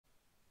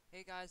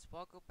Hey guys,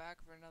 welcome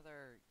back for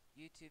another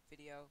YouTube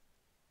video.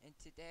 And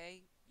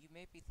today, you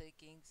may be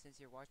thinking, since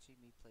you're watching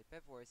me play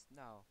Bed Wars,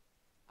 no,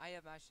 I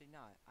am actually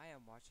not. I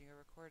am watching a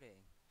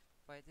recording.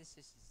 But this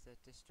is just a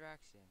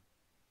distraction.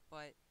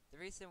 But the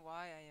reason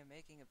why I am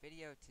making a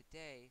video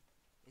today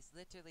is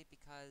literally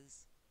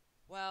because,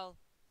 well,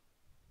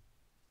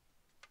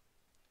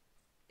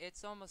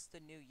 it's almost the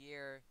new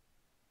year,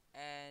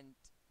 and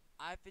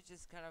I've been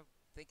just kind of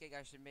thinking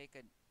I should make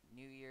a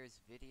New Year's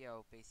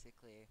video,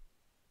 basically.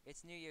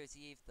 It's New Year's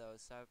Eve though,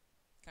 so I'm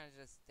kind of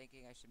just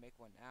thinking I should make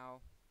one now.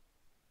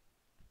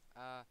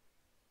 Uh,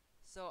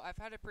 so I've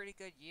had a pretty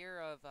good year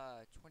of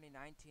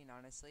 2019,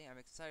 honestly. I'm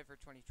excited for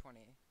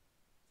 2020.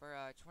 For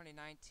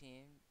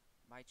 2019,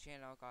 my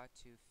channel got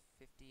to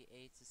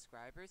 58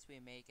 subscribers. We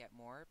may get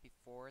more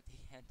before the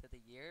end of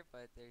the year,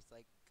 but there's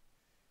like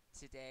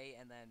today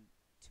and then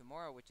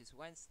tomorrow, which is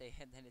Wednesday,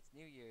 and then it's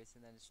New Year's,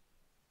 and then it's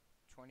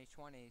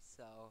 2020.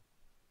 So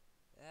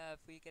if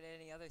we get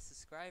any other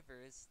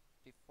subscribers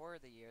before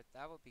the year,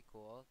 that would be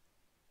cool.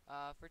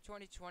 For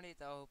 2020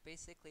 though,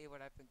 basically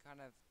what I've been kind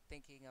of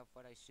thinking of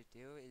what I should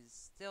do is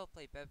still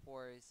play Bed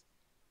Wars,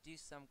 do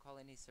some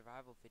colony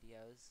survival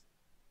videos,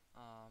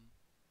 um,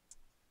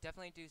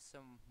 definitely do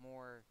some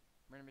more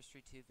Murder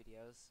Mystery 2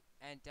 videos,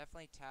 and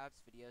definitely tabs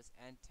videos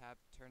and tab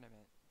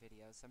tournament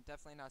videos. I'm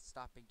definitely not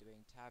stopping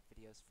doing tab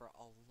videos for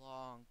a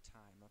long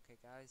time, okay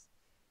guys?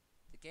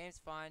 The game's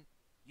fun,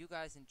 you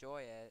guys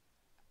enjoy it.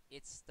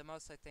 It's the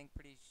most, I think,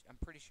 I'm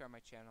pretty sure on my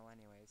channel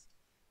anyways.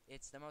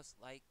 It's the most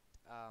liked,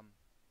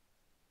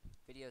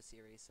 video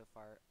series so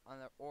far,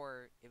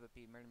 or it would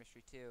be Murder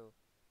Mystery 2,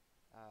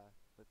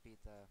 would be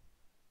the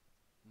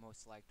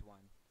most liked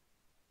one.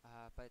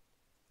 But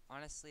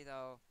honestly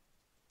though,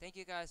 thank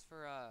you guys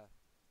for,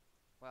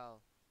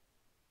 well,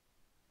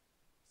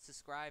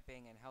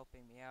 subscribing and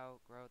helping me out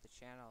grow the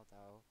channel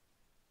though.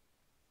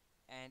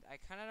 And I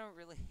kinda don't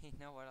really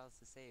know what else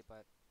to say,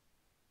 but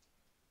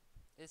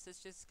this is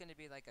just gonna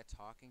be like a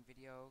talking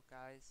video,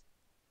 guys.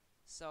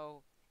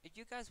 So, if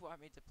you guys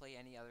want me to play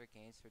any other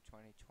games for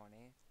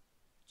 2020,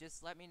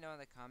 just let me know in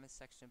the comment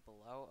section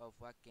below of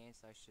what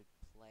games I should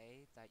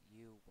play that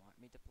you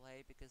want me to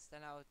play, because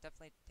then I'll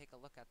definitely take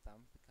a look at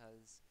them,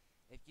 because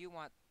if you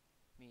want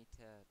me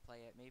to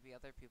play it, maybe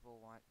other people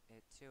want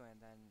it too,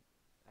 and then,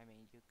 I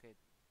mean, you could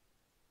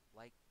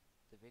like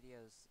the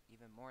videos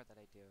even more that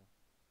I do,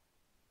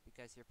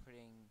 because you're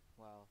putting,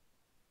 well,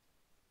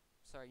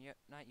 sorry,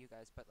 not you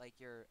guys, but like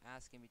you're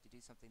asking me to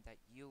do something that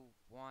you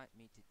want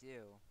me to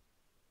do,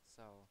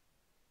 so,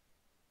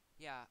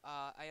 yeah,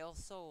 I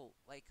also,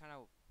 like, kind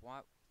of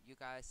want you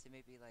guys to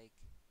maybe, like,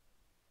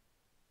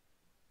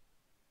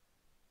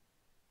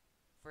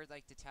 for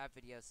like the tab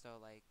videos though,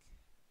 like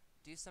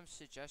do some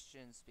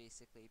suggestions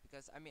basically,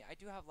 because I mean I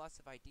do have lots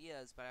of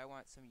ideas, but I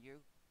want some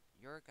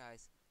your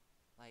guys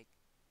like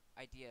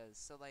ideas.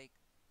 So like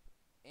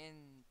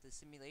in the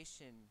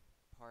simulation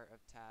part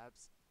of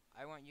tabs,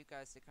 I want you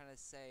guys to kind of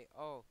say,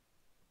 oh,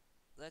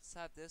 let's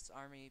have this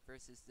army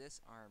versus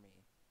this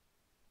army.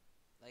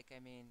 Like, I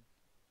mean,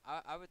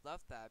 I would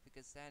love that,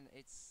 because then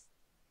it's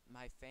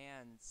my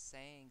fans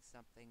saying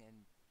something,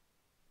 and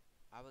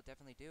I will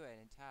definitely do it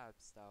in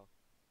tabs though.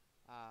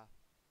 Uh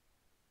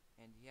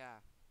and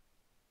yeah,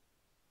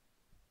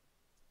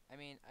 I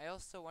mean, I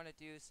also want to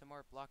do some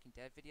more Blocking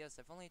Dead videos.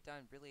 I've only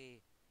done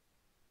really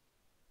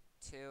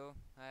two.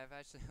 I've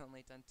actually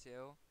only done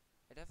two.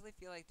 I definitely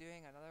feel like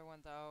doing another one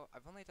though.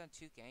 I've only done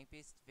two Gang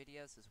Beast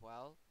videos as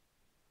well.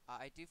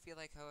 I do feel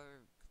like,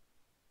 however,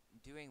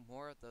 doing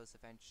more of those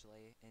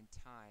eventually in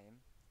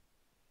time.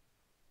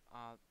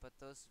 But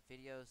those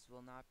videos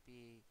will not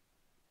be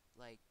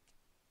like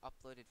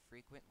uploaded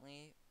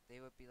frequently. They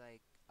would be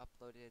like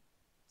uploaded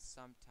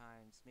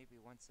sometimes, maybe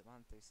once a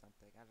month or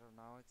something. I don't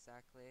know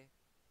exactly.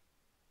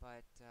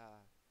 But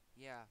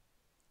yeah.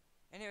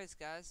 Anyways,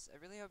 guys, I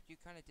really hope you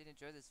kind of did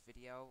enjoy this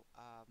video.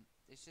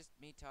 It's just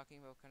me talking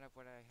about kind of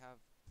what I have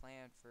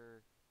planned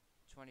for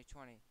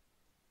 2020.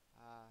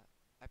 Uh,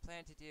 I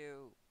plan to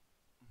do,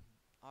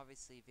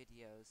 obviously,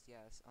 videos,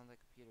 yes, on the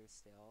computer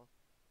still.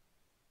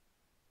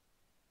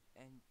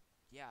 And,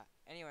 yeah,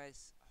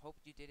 anyways, hope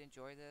you did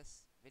enjoy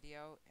this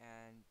video,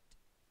 and,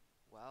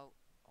 well,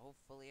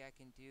 hopefully I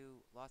can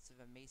do lots of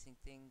amazing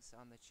things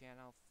on the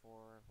channel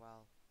for,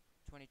 well,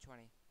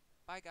 2020.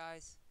 Bye,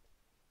 guys!